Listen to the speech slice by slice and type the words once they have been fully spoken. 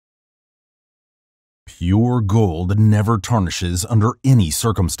Pure gold never tarnishes under any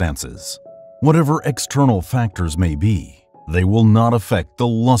circumstances. Whatever external factors may be, they will not affect the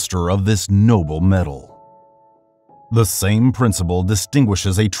luster of this noble metal. The same principle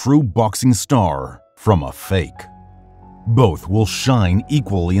distinguishes a true boxing star from a fake. Both will shine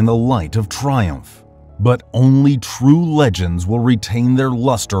equally in the light of triumph, but only true legends will retain their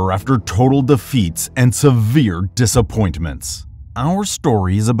luster after total defeats and severe disappointments. Our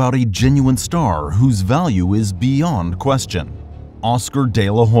story is about a genuine star whose value is beyond question. Oscar De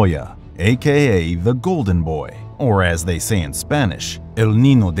La Hoya, aka the Golden Boy, or as they say in Spanish, El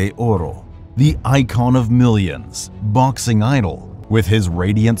Niño de Oro, the icon of millions, boxing idol. With his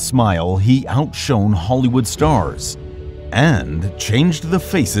radiant smile, he outshone Hollywood stars and changed the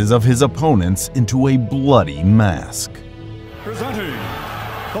faces of his opponents into a bloody mask. Presenting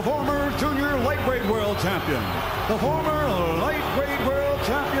the former junior lightweight world champion, the former lightweight world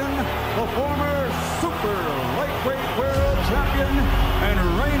champion, the former super lightweight world champion, and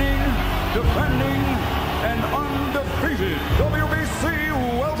reigning, defending, and undefeated WBC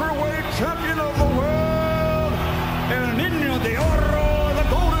welterweight champion of the world, El Niño de Oro, the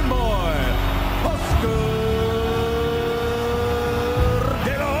Golden Boy, Oscar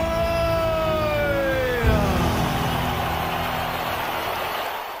De La Hoya.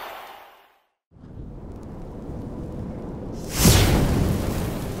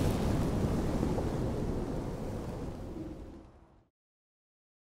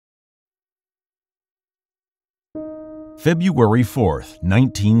 February 4th,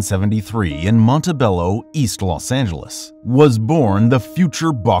 1973, in Montebello, East Los Angeles, was born the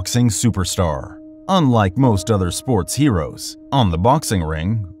future boxing superstar. Unlike most other sports heroes, on the boxing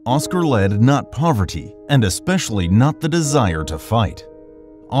ring, Oscar led not poverty, and especially not the desire to fight.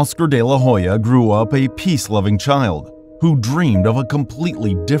 Oscar De La Hoya grew up a peace-loving child who dreamed of a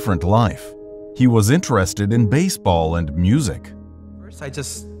completely different life. He was interested in baseball and music. First,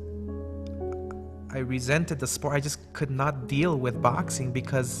 I resented the sport. I just could not deal with boxing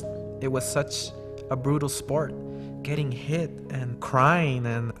because it was such a brutal sport. Getting hit and crying,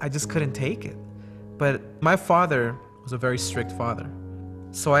 and I just couldn't take it. But my father was a very strict father.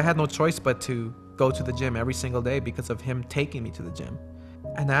 So I had no choice but to go to the gym every single day because of him taking me to the gym.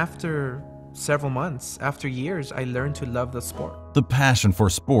 And after several months, after years, I learned to love the sport. The passion for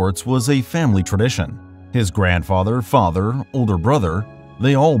sports was a family tradition. His grandfather, father, older brother,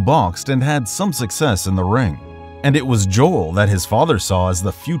 they all boxed and had some success in the ring, and it was Joel that his father saw as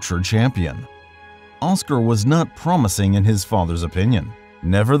the future champion. Oscar was not promising in his father's opinion.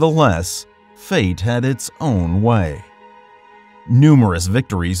 Nevertheless, fate had its own way. Numerous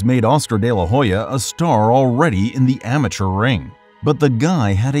victories made Oscar De La Hoya a star already in the amateur ring, but the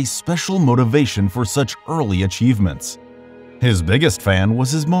guy had a special motivation for such early achievements. His biggest fan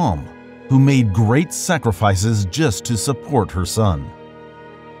was his mom, who made great sacrifices just to support her son.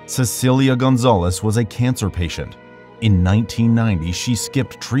 Cecilia Gonzalez was a cancer patient. In 1990, she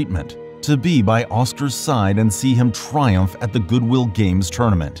skipped treatment to be by Oscar's side and see him triumph at the Goodwill Games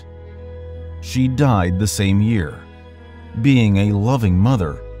tournament. She died the same year. Being a loving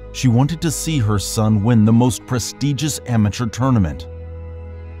mother, she wanted to see her son win the most prestigious amateur tournament.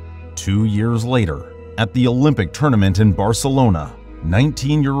 2 years later, at the Olympic tournament in Barcelona,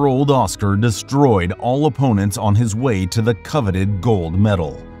 19-year-old Oscar destroyed all opponents on his way to the coveted gold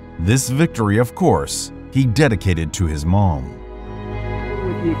medal. This victory, of course, he dedicated to his mom.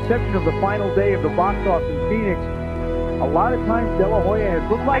 With the exception of the final day of the box off in Phoenix, a lot of times De La Hoya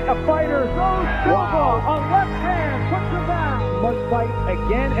has looked like a fighter. Goes Silva, a left hand, puts him down. Must fight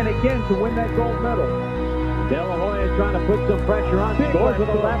again and again to win that gold medal. De La Hoya trying to put some pressure on. Scores with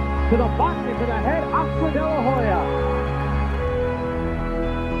the left, to the body, to the head, Oscar De La Hoya.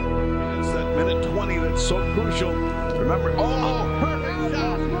 It's that minute 20 that's so crucial. Remember, Perfect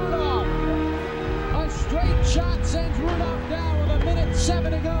shot, Rudolph. A straight shot sends Rudolph down with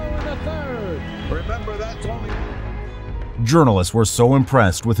 1:07 to go in the third. remember that's only... Journalists were so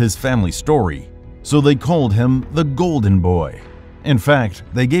impressed with his family story, so they called him the Golden Boy. In fact,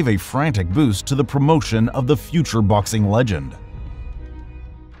 they gave a frantic boost to the promotion of the future boxing legend.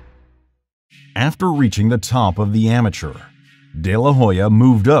 After reaching the top of the amateur, De La Hoya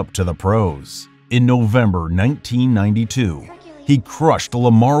moved up to the pros. In November 1992, he crushed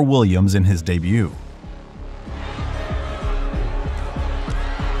Lamar Williams in his debut.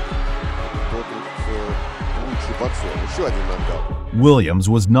 Williams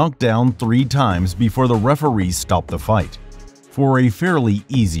was knocked down 3 times before the referees stopped the fight. For a fairly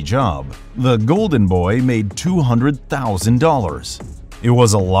easy job, the Golden Boy made $200,000. It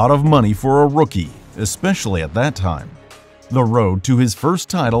was a lot of money for a rookie, especially at that time. The road to his first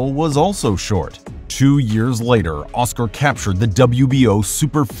title was also short. 2 years later, Oscar captured the WBO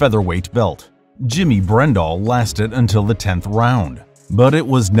super featherweight belt. Jimmy Brendal lasted until the 10th round, but it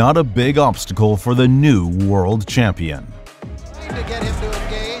was not a big obstacle for the new world champion. To get him to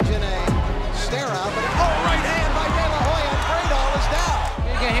engage in a stare-out, but right hand by De La Hoya, and Brendal is down.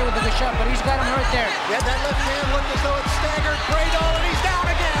 He'll get hit with the good shot, but he's got him right there. Yeah, that left hand looked as though it staggered Brendal, and he's down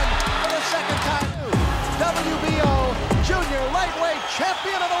again for the second time. WBO Junior Lightweight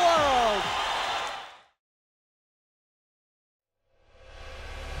Champion of the World.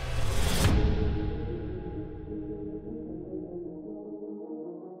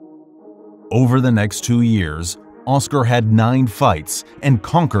 Over the next 2 years, Oscar had 9 fights and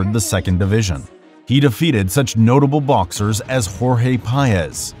conquered the second division. He defeated such notable boxers as Jorge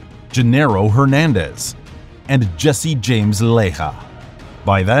Paez, Gennaro Hernandez, and Jesse James Leija.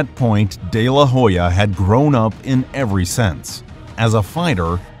 By that point, De La Hoya had grown up in every sense, as a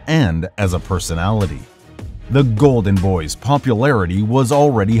fighter and as a personality. The Golden Boy's popularity was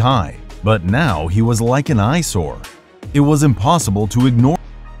already high, but now he was like an eyesore. It was impossible to ignore.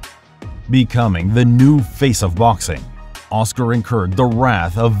 Becoming the new face of boxing, Oscar incurred the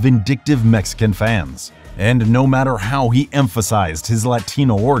wrath of vindictive Mexican fans. And no matter how he emphasized his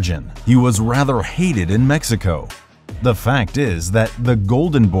Latino origin, he was rather hated in Mexico. The fact is that the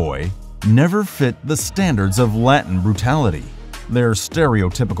Golden Boy never fit the standards of Latin brutality. Their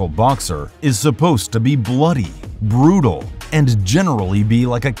stereotypical boxer is supposed to be bloody, brutal, and generally be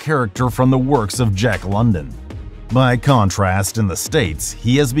like a character from the works of Jack London. By contrast, in the States,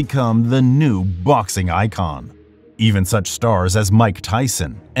 he has become the new boxing icon. Even such stars as Mike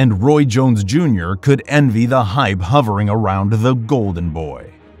Tyson and Roy Jones Jr. could envy the hype hovering around the Golden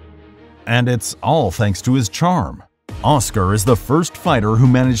Boy. And it's all thanks to his charm. Oscar is the first fighter who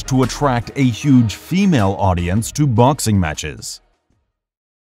managed to attract a huge female audience to boxing matches.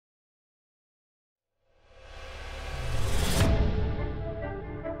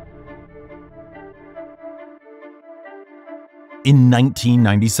 In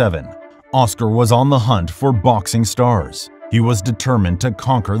 1997, Oscar was on the hunt for boxing stars. He was determined to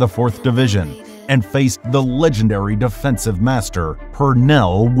conquer the 4th division and faced the legendary defensive master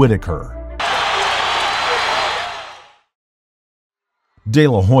Pernell Whitaker. De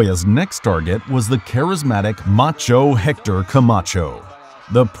La Hoya's next target was the charismatic macho Hector Camacho.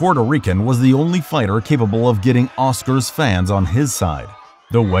 The Puerto Rican was the only fighter capable of getting Oscar's fans on his side.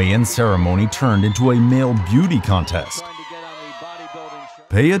 The weigh-in ceremony turned into a male beauty contest.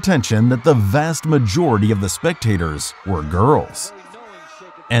 Pay attention that the vast majority of the spectators were girls.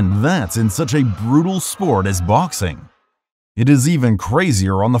 And that's in such a brutal sport as boxing. It is even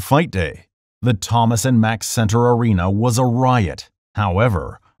crazier on the fight day. The Thomas and Mack Center Arena was a riot.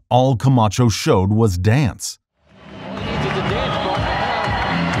 However, all Camacho showed was dance.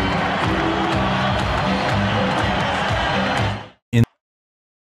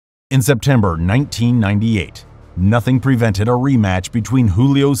 In September 1998, nothing prevented a rematch between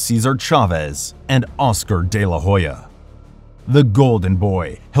Julio Cesar Chavez and Oscar De La Hoya. The Golden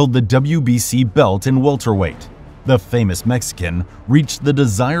Boy held the WBC belt in welterweight. The famous Mexican reached the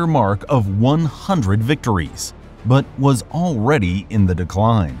desired mark of 100 victories, but was already in the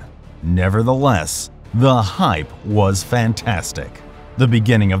decline. Nevertheless, the hype was fantastic. The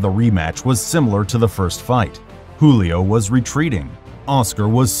beginning of the rematch was similar to the first fight. Julio was retreating. Oscar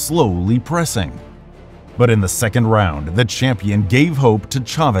was slowly pressing. But in the second round, the champion gave hope to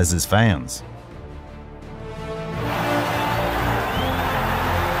Chavez's fans.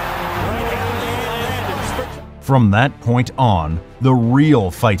 From that point on, the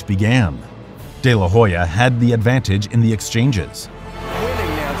real fight began. De La Hoya had the advantage in the exchanges.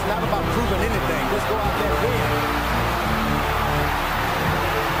 Winning now, it's not about proving anything. Just go out there and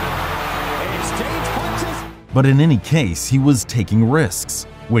win. Exchange punches. But in any case, he was taking risks,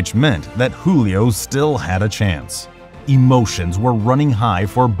 which meant that Julio still had a chance. Emotions were running high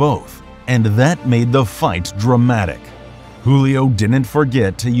for both, and that made the fight dramatic. Julio didn't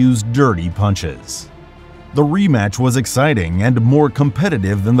forget to use dirty punches. The rematch was exciting and more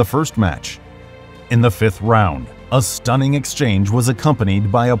competitive than the first match. In the 5th round, a stunning exchange was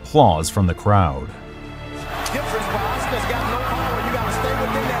accompanied by applause from the crowd. Difference, but Oscar's got no power. You got to stay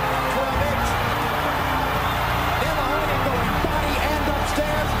within that 12 inch. De La Hoya going body and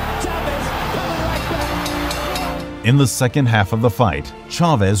upstairs. Chavez coming right back. In the second half of the fight,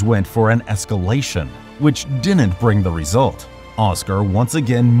 Chavez went for an escalation, which didn't bring the result. Oscar once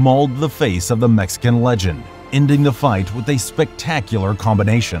again mauled the face of the Mexican legend, ending the fight with a spectacular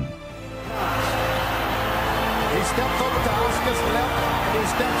combination. He steps over to Oscar's left, and he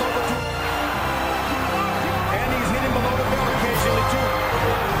steps over to... And he's hitting below the belt occasionally, too.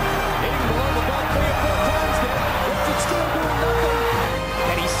 Hitting below the belt,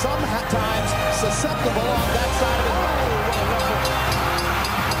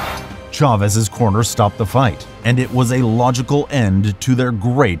 Chavez's corner stopped the fight, and it was a logical end to their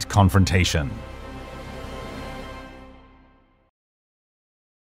great confrontation.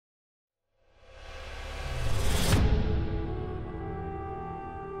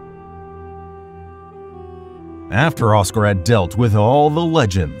 After Oscar had dealt with all the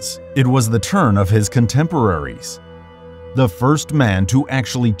legends, it was the turn of his contemporaries. The first man to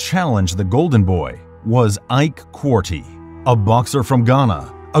actually challenge the Golden Boy was Ike Quartey, a boxer from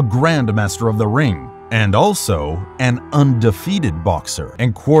Ghana, a grandmaster of the ring, and also an undefeated boxer.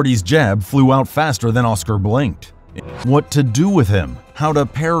 And Quartey's jab flew out faster than Oscar blinked. What to do with him, how to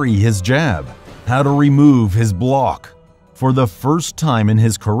parry his jab, how to remove his block. For the first time in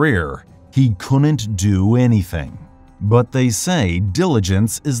his career, he couldn't do anything. But they say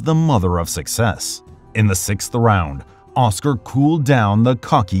diligence is the mother of success. In the 6th round, Oscar cooled down the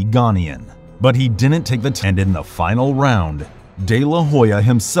cocky Ghanaian. But he didn't take the and in the final round, De La Hoya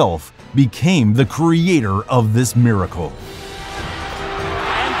himself became the creator of this miracle.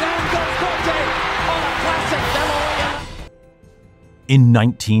 And down goes Quartey on a classic De La Hoya. In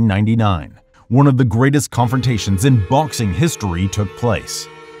 1999, one of the greatest confrontations in boxing history took place.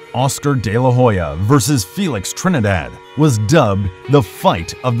 Oscar De La Hoya versus Felix Trinidad was dubbed the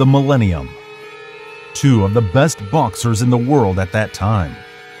fight of the millennium. Two of the best boxers in the world at that time.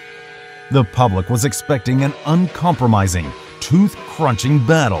 The public was expecting an uncompromising, tooth-crunching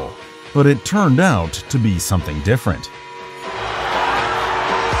battle, but it turned out to be something different.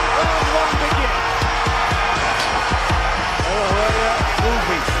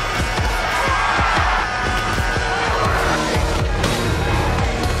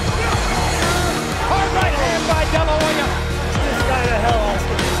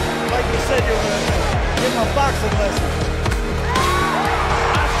 Boxing lesson.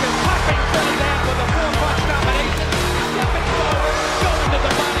 Oscar popping Trinidad with a full-punch combination, stepping forward, going to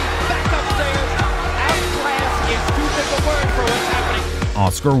the body, back upstairs. Outclass is too big a word for what's happening.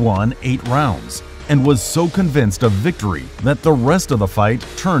 Oscar won 8 rounds and was so convinced of victory that the rest of the fight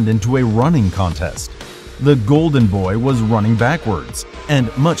turned into a running contest. The Golden Boy was running backwards and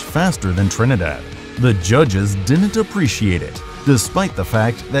much faster than Trinidad. The judges didn't appreciate it, despite the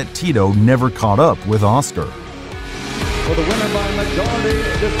fact that Tito never caught up with Oscar. For the winner by majority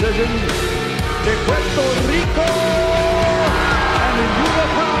decision, de Puerto Rico, and the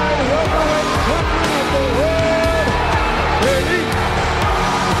unified welterweight champion of the world, Felix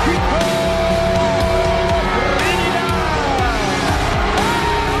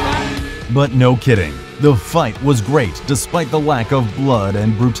Trinidad. But no kidding, the fight was great despite the lack of blood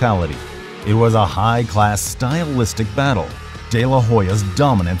and brutality. It was a high-class stylistic battle. De La Hoya's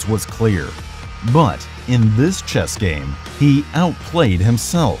dominance was clear. But in this chess game, he outplayed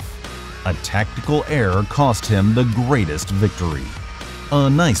himself. A tactical error cost him the greatest victory. A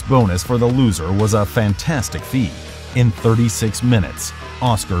nice bonus for the loser was a fantastic fee. In 36 minutes,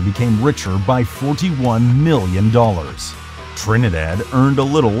 Oscar became richer by $41 million. Trinidad earned a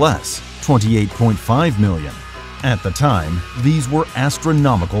little less, $28.5 million. At the time, these were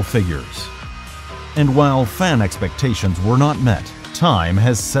astronomical figures. And while fan expectations were not met, time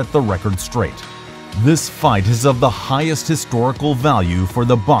has set the record straight. This fight is of the highest historical value for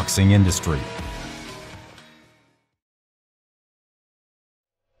the boxing industry.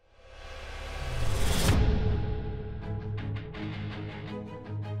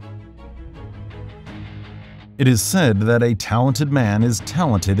 It is said that a talented man is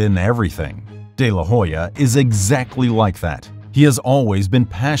talented in everything. De La Hoya is exactly like that. He has always been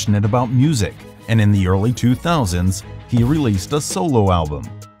passionate about music, and in the early 2000s, he released a solo album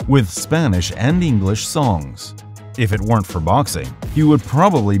with Spanish and English songs. If it weren't for boxing, he would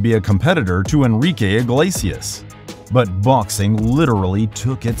probably be a competitor to Enrique Iglesias. But boxing literally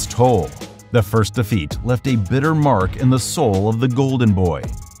took its toll. The first defeat left a bitter mark in the soul of the Golden Boy,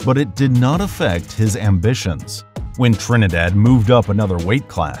 but it did not affect his ambitions. When Trinidad moved up another weight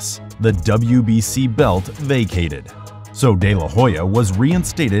class, the WBC belt vacated. So De La Hoya was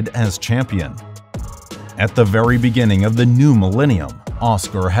reinstated as champion. At the very beginning of the new millennium,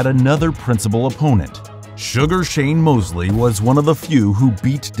 Oscar had another principal opponent. Sugar Shane Mosley was one of the few who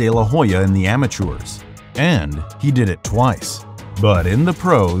beat De La Hoya in the amateurs, and he did it twice. But in the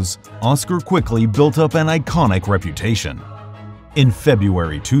pros, Oscar quickly built up an iconic reputation. In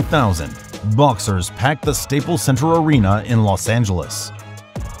February 2000, boxers packed the Staples Center Arena in Los Angeles.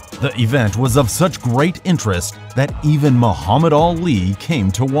 The event was of such great interest that even Muhammad Ali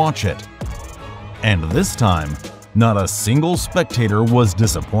came to watch it. And this time, not a single spectator was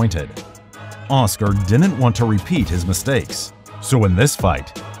disappointed. Oscar didn't want to repeat his mistakes, so in this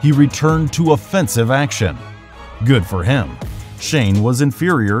fight, he returned to offensive action. Good for him. Shane was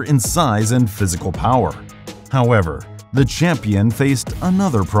inferior in size and physical power. However, the champion faced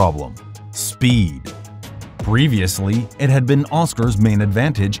another problem: speed. Previously, it had been Oscar's main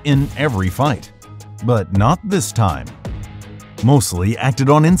advantage in every fight, but not this time. Mosley acted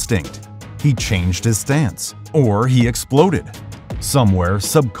on instinct. He changed his stance, or he exploded. Somewhere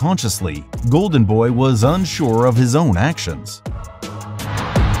subconsciously, Golden Boy was unsure of his own actions.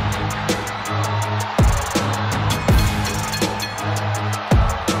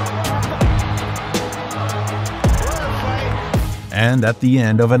 And at the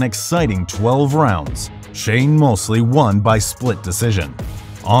end of an exciting 12 rounds, Shane Mosley won by split decision.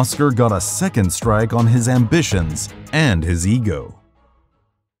 Oscar got a second strike on his ambitions and his ego.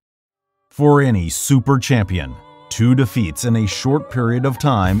 For any super champion, 2 defeats in a short period of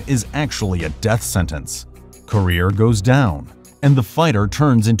time is actually a death sentence. Career goes down, and the fighter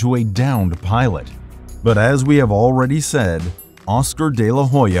turns into a downed pilot. But as we have already said, Oscar De La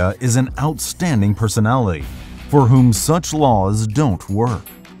Hoya is an outstanding personality for whom such laws don't work.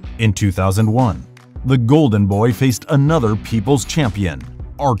 In 2001, the Golden Boy faced another people's champion,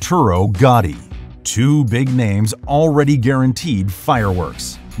 Arturo Gatti. 2 big names already guaranteed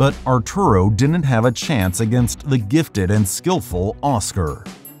fireworks, but Arturo didn't have a chance against the gifted and skillful Oscar.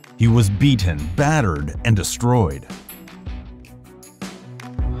 He was beaten, battered, and destroyed.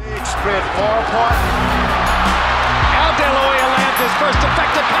 Leg spread far apart. Now De La Hoya lands his first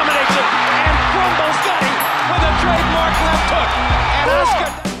effective combination and crumbles Gatti with a trademark left hook. And Oscar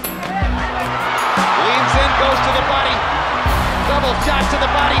leans in, goes to the body. Double shot to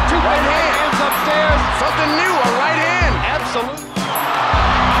the body. 2 right hands upstairs. Something new, a right hand. Absolutely.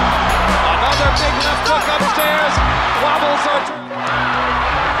 Another big left hook upstairs. Wobbles Arturo.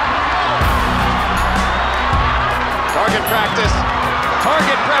 Target practice.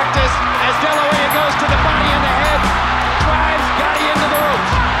 Target practice as De La Hoya goes to the body and the head. Drives Gatti into the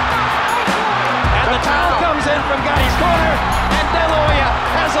ropes. And the towel comes in from Gatti's corner. And De La Hoya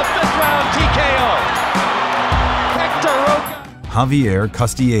has a 5th round TKO. Hector Roca. Javier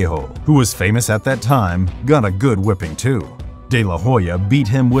Castillejo, who was famous at that time, got a good whipping too. De La Hoya beat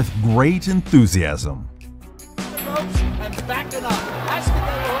him with great enthusiasm. And backing up. Oscar De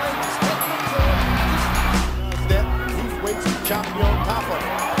La Hoya step. He waits to chop you on top of him.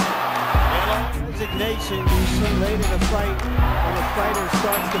 Resignation usually late in a fight when a fighter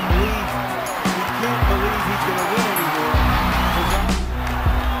starts to believe he can't believe he's going to win anymore.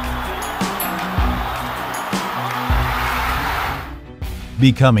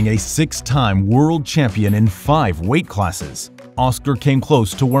 Becoming a 6-time world champion in 5 weight classes, Oscar came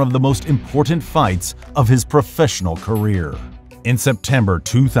close to one of the most important fights of his professional career. In September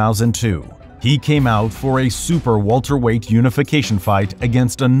 2002, he came out for a super welterweight unification fight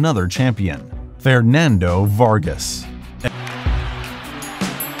against another champion, Fernando Vargas.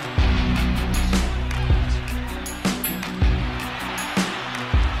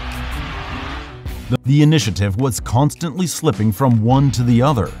 The initiative was constantly slipping from one to the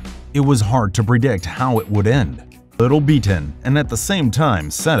other. It was hard to predict how it would end. Little beaten, and at the same time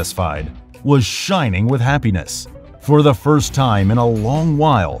satisfied, was shining with happiness. For the first time in a long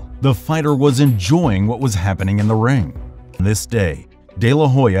while, the fighter was enjoying what was happening in the ring. This day, De La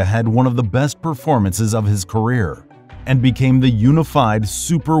Hoya had one of the best performances of his career and became the unified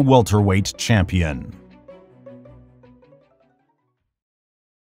super welterweight champion.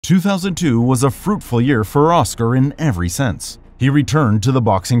 2002 was a fruitful year for Oscar in every sense. He returned to the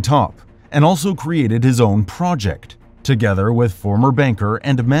boxing top and also created his own project. Together with former banker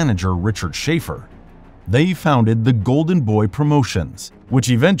and manager Richard Schaefer, they founded the Golden Boy Promotions,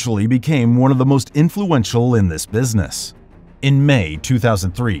 which eventually became one of the most influential in this business. In May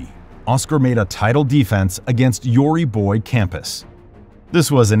 2003, Oscar made a title defense against Yori Boy Campos.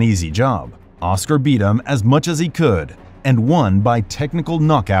 This was an easy job. Oscar beat him as much as he could and won by technical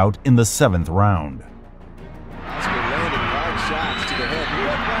knockout in the 7th round. Oscar landed hard shots to the head.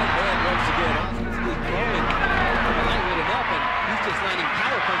 Good right hand once again. Oscar's just throwing lightweight enough, and he's just landing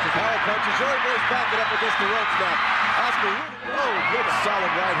power punches. Power punches. Yori Boy's backing up against the ropes now. Oscar, oh, good solid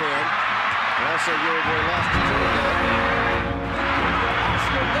right hand. And also Yori Boy lost his right hand.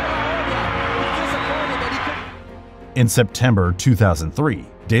 Oscar De La Hoya was disappointed that he couldn't. In September 2003,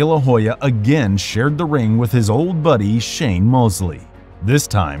 De La Hoya again shared the ring with his old buddy Shane Mosley. This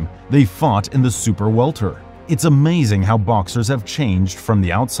time, they fought in the super welter. It's amazing how boxers have changed from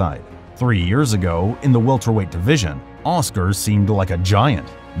the outside. 3 years ago, in the welterweight division, Oscar seemed like a giant.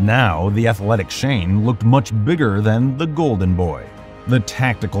 Now, the athletic Shane looked much bigger than the Golden Boy. The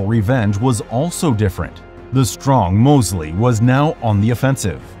tactical revenge was also different. The strong Mosley was now on the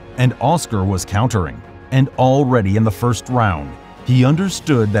offensive, and Oscar was countering. and already in the first round, he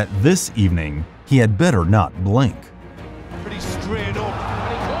understood that this evening he had better not blink. Pretty straight up.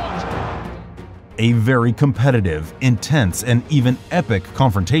 A very competitive, intense, and even epic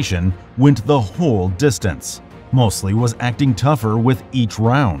confrontation went the whole distance. Mosley was acting tougher with each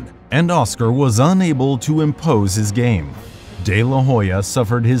round, and Oscar was unable to impose his game. De La Hoya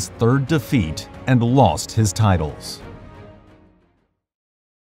suffered his third defeat and lost his titles.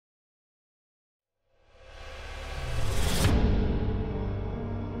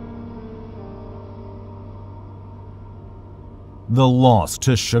 The loss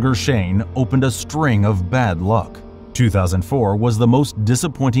to Sugar Shane opened a string of bad luck. 2004 was the most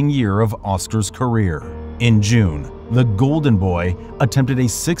disappointing year of Oscar's career. In June, the Golden Boy attempted a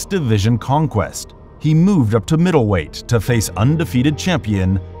 6-division conquest. He moved up to middleweight to face undefeated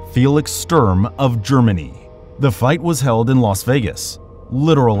champion Felix Sturm of Germany. The fight was held in Las Vegas.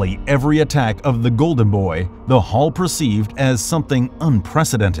 Literally every attack of the Golden Boy, the Hall perceived as something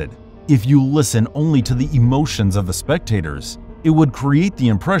unprecedented. If you listen only to the emotions of the spectators, it would create the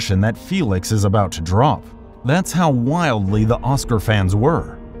impression that Felix is about to drop. That's how wildly the Oscar fans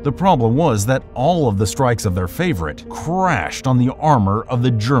were. The problem was that all of the strikes of their favorite crashed on the armor of the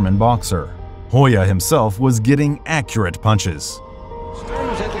German boxer. Hoya himself was getting accurate punches. Sturm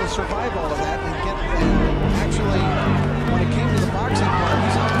was able to survive all of that and actually, when it came to the boxing part,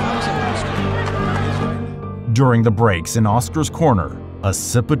 he's outboxing. During the breaks in Oscar's corner, a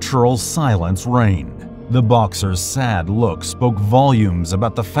sepulchral silence reigned. The boxer's sad look spoke volumes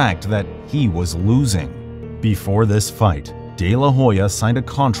about the fact that he was losing. Before this fight, De La Hoya signed a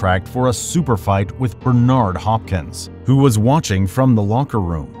contract for a super fight with Bernard Hopkins, who was watching from the locker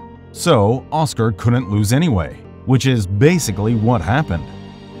room. So Oscar couldn't lose anyway, which is basically what happened.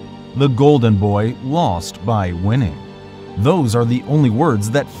 The Golden Boy lost by winning. Those are the only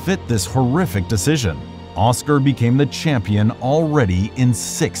words that fit this horrific decision. Oscar became the champion already in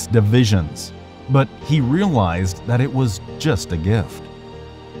 6 divisions. But he realized that it was just a gift.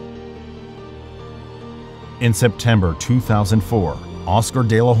 In September 2004, Oscar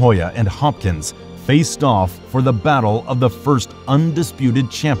De La Hoya and Hopkins faced off for the battle of the first undisputed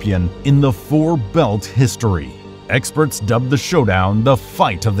champion in the 4-belt history. Experts dubbed the showdown the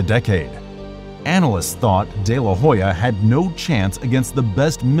fight of the decade. Analysts thought De La Hoya had no chance against the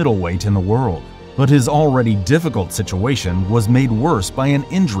best middleweight in the world. But his already difficult situation was made worse by an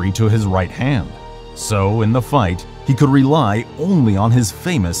injury to his right hand. So, in the fight, he could rely only on his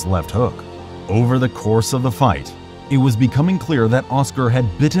famous left hook. Over the course of the fight, it was becoming clear that Oscar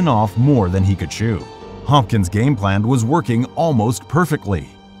had bitten off more than he could chew. Hopkins' game plan was working almost perfectly.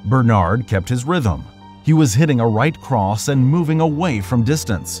 Bernard kept his rhythm. He was hitting a right cross and moving away from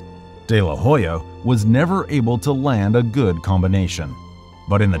distance. De La Hoya was never able to land a good combination.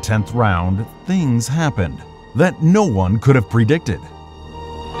 But in the 10th round, things happened that no one could have predicted. De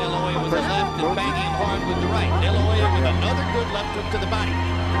La Hoya with the left and banging hard with the right. De La Hoya with another good left hook to the body.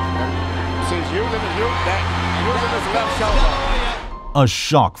 So he's using his left shoulder. A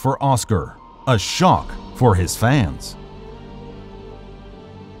shock for Oscar, a shock for his fans.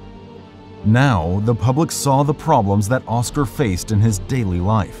 Now the public saw the problems that Oscar faced in his daily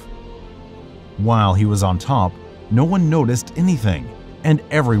life. While he was on top, no one noticed anything, and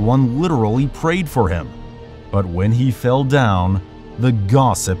everyone literally prayed for him. But when he fell down, the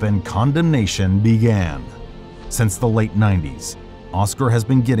gossip and condemnation began. Since the late 90s, Oscar has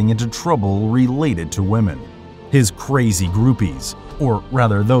been getting into trouble related to women. His crazy groupies, or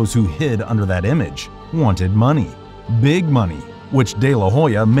rather those who hid under that image, wanted money. Big money, which De La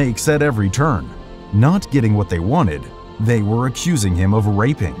Hoya makes at every turn. Not getting what they wanted, they were accusing him of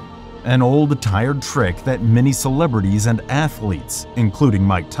raping. An old tired trick that many celebrities and athletes, including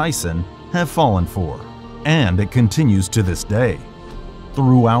Mike Tyson, have fallen for. And it continues to this day.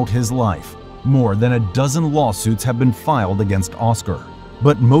 Throughout his life, more than a dozen lawsuits have been filed against Oscar.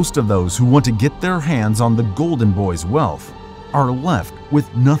 But most of those who want to get their hands on the Golden Boy's wealth are left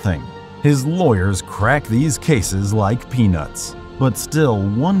with nothing. His lawyers crack these cases like peanuts. But still,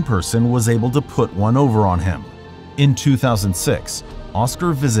 one person was able to put one over on him. In 2006,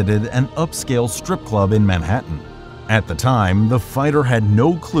 Oscar visited an upscale strip club in Manhattan. At the time, the fighter had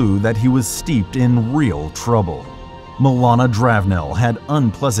no clue that he was steeped in real trouble. Milana Dravnel had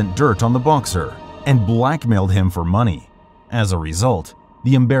unpleasant dirt on the boxer and blackmailed him for money. As a result,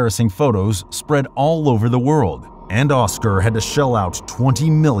 the embarrassing photos spread all over the world, and Oscar had to shell out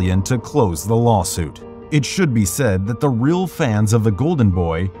 $20 million to close the lawsuit. It should be said that the real fans of the Golden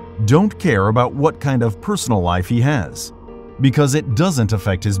Boy don't care about what kind of personal life he has, because it doesn't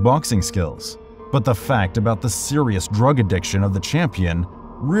affect his boxing skills. But the fact about the serious drug addiction of the champion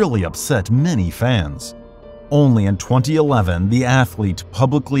really upset many fans. Only in 2011, the athlete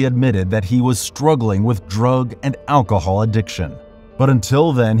publicly admitted that he was struggling with drug and alcohol addiction. But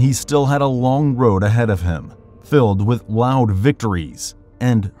until then, he still had a long road ahead of him, filled with loud victories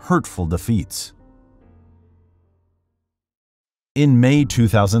and hurtful defeats. In May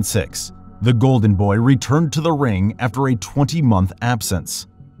 2006, the Golden Boy returned to the ring after a 20-month absence.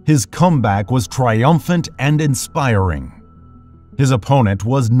 His comeback was triumphant and inspiring. His opponent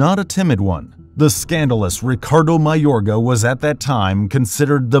was not a timid one. The scandalous Ricardo Mayorga was at that time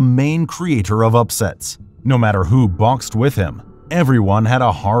considered the main creator of upsets. No matter who boxed with him, everyone had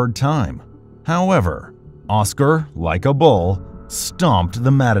a hard time. However, Oscar, like a bull, stomped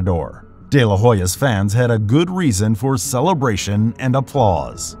the matador. De La Hoya's fans had a good reason for celebration and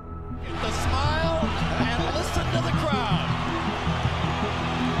applause. Get the smile and listen to the crowd.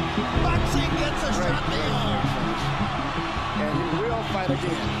 Boxing gets a shot in the arm. And he will fight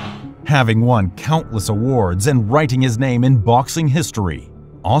again. Having won countless awards and writing his name in boxing history,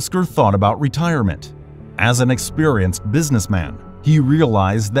 Oscar thought about retirement. As an experienced businessman, he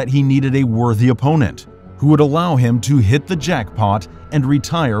realized that he needed a worthy opponent who would allow him to hit the jackpot and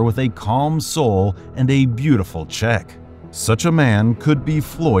retire with a calm soul and a beautiful check. Such a man could be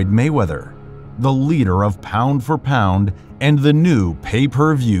Floyd Mayweather, the leader of pound for pound and the new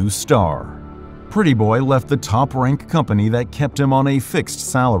pay-per-view star. Pretty Boy left the top-rank company that kept him on a fixed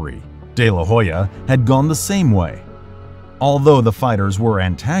salary. De La Hoya had gone the same way. Although the fighters were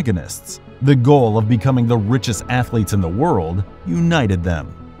antagonists, the goal of becoming the richest athletes in the world united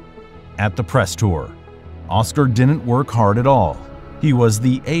them. At the press tour, Oscar didn't work hard at all. He was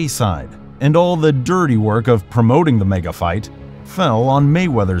the A side, and all the dirty work of promoting the mega fight fell on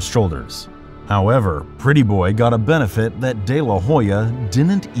Mayweather's shoulders. However, Pretty Boy got a benefit that De La Hoya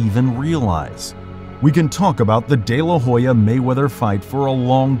didn't even realize. We can talk about the De La Hoya-Mayweather fight for a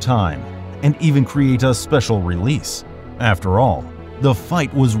long time, and even create a special release. After all, the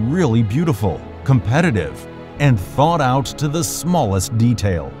fight was really beautiful, competitive, and thought out to the smallest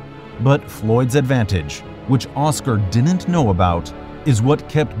detail. But Floyd's advantage, which Oscar didn't know about, is what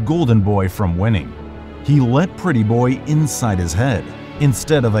kept Golden Boy from winning. He let Pretty Boy inside his head.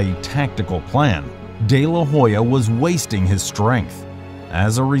 Instead of a tactical plan, De La Hoya was wasting his strength.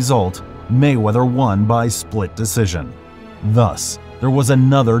 As a result, Mayweather won by split decision. Thus, there was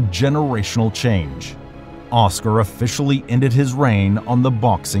another generational change. Oscar officially ended his reign on the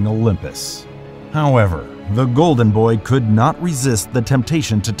boxing Olympus. However, the Golden Boy could not resist the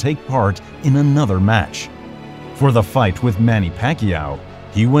temptation to take part in another match. For the fight with Manny Pacquiao,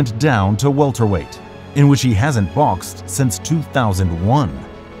 he went down to welterweight, in which he hasn't boxed since 2001.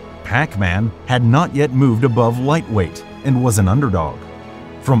 Pac-Man had not yet moved above lightweight and was an underdog.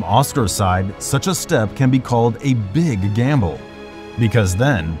 From Oscar's side, such a step can be called a big gamble, because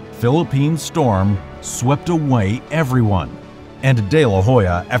then Philippine Storm swept away everyone, and De La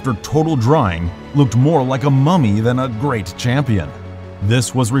Hoya, after total drying, looked more like a mummy than a great champion.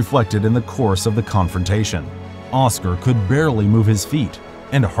 This was reflected in the course of the confrontation. Oscar could barely move his feet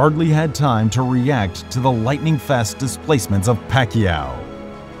and hardly had time to react to the lightning-fast displacements of Pacquiao.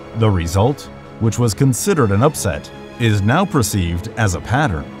 The result, which was considered an upset, is now perceived as a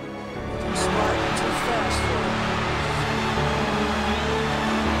pattern. Manny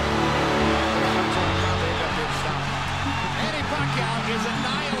Pacquiao is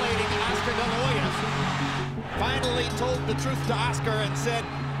annihilating Oscar De La Hoya. Finally told the truth to Oscar and said,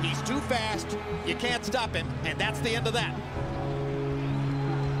 he's too fast, you can't stop him, and that's the end of that.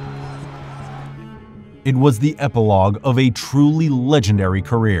 It was the epilogue of a truly legendary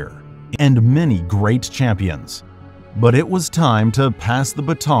career and many great champions. But it was time to pass the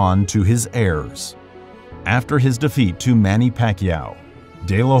baton to his heirs. After his defeat to Manny Pacquiao,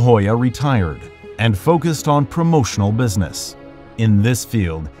 De La Hoya retired and focused on promotional business. In this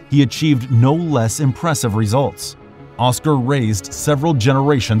field, he achieved no less impressive results. Oscar raised several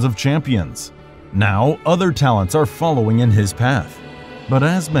generations of champions. Now, other talents are following in his path. But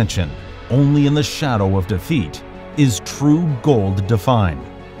as mentioned, only in the shadow of defeat is true gold defined.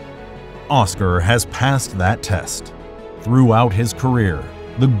 Oscar has passed that test. Throughout his career,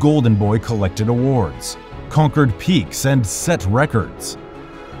 the Golden Boy collected awards, conquered peaks, and set records.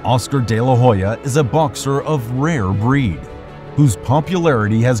 Oscar De La Hoya is a boxer of rare breed, whose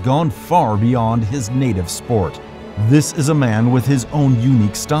popularity has gone far beyond his native sport. This is a man with his own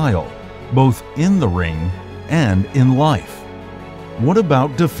unique style, both in the ring and in life. What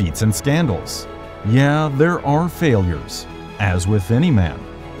about defeats and scandals? Yeah, there are failures, as with any man.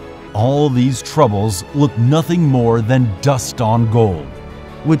 All these troubles look nothing more than dust on gold,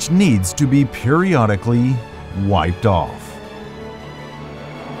 which needs to be periodically wiped off.